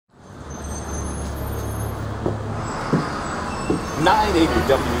980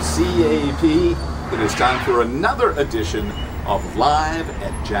 WCAP. It is time for another edition of Live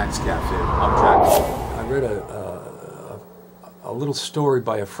at Jack's Cafe. I'm Jack. I read a little story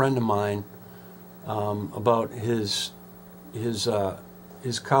by a friend of mine about his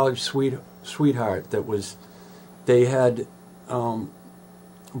college sweetheart they had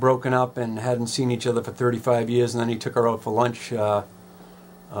broken up and hadn't seen each other for 35 years, and then he took her out for lunch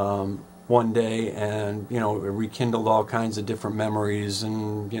one day, and it rekindled all kinds of different memories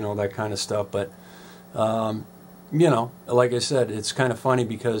and that kind of stuff. But like I said, it's kind of funny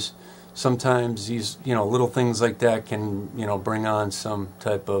because sometimes these little things like that can bring on some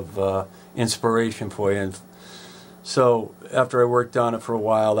type of inspiration for you. And so after I worked on it for a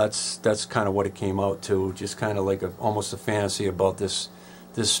while, that's kind of what it came out to, just kind of like almost a fantasy about these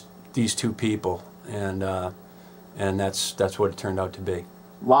two people, and that's what it turned out to be.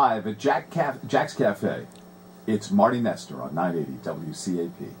 Live at Jack's Cafe, it's Marty Nestor on 980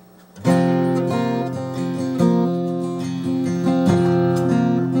 WCAP.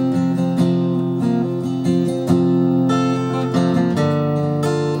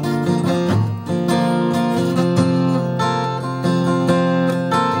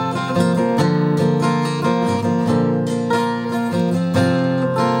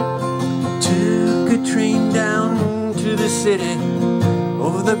 City,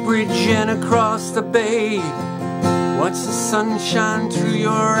 over the bridge and across the bay. Watch the sunshine through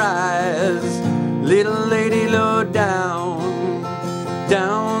your eyes, little Lady Lowdown.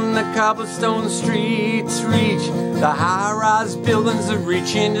 Down the cobblestone streets, reach the high-rise buildings that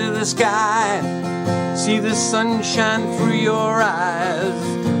reach into the sky. See the sunshine through your eyes,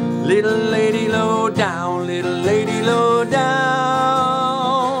 little Lady Lowdown, little Lady Lowdown.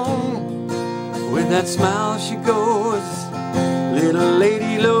 With that smile she goes, little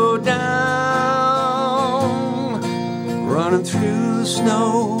Lady Lowdown, running through the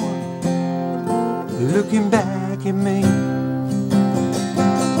snow, looking back at me,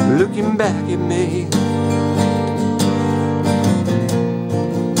 looking back at me.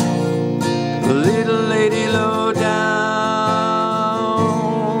 Little Lady Lowdown.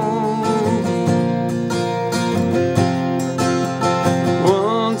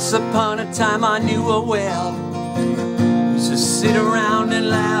 Once upon a time I knew her well. Just sit around and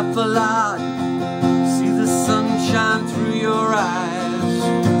laugh a lot, see the sunshine through your eyes,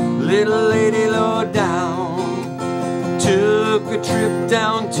 little Lady Lowdown. Took a trip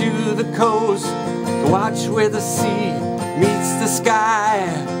down to the coast to watch where the sea meets the sky.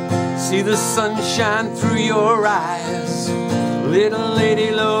 See the sunshine through your eyes, little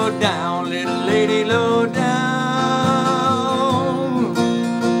Lady Lowdown, little Lady Lowdown.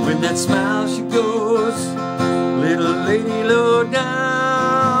 With that smile she goes, little Lady Lowdown,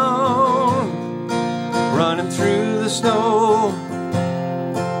 running through the snow,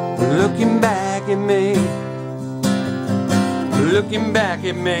 looking back at me, looking back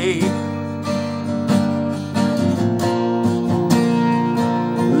at me.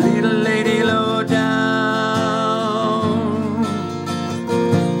 Little Lady Lowdown.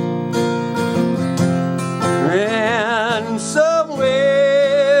 And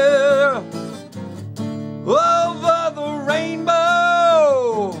somewhere over the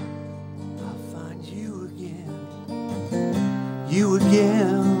rainbow, I'll find you again, you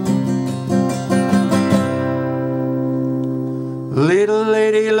again. Little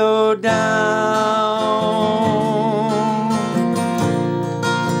Lady Lowdown,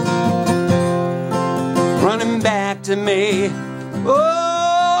 running back to me,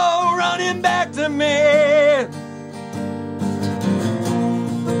 oh, running back to me.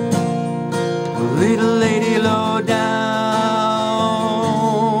 Little Lady Lowdown,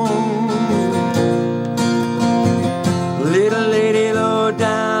 little Lady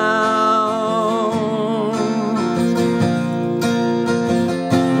Lowdown,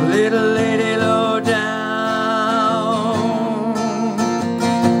 little Lady Lowdown,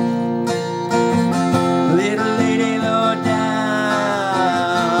 little Lady Lowdown.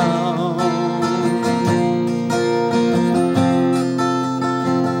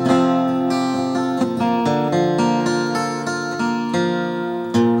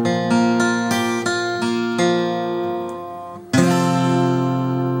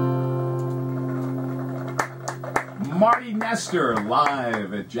 Marty Nestor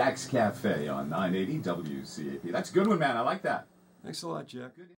live at Jack's Cafe on 980 WCAP. That's a good one, man. I like that. Thanks a lot, Jack.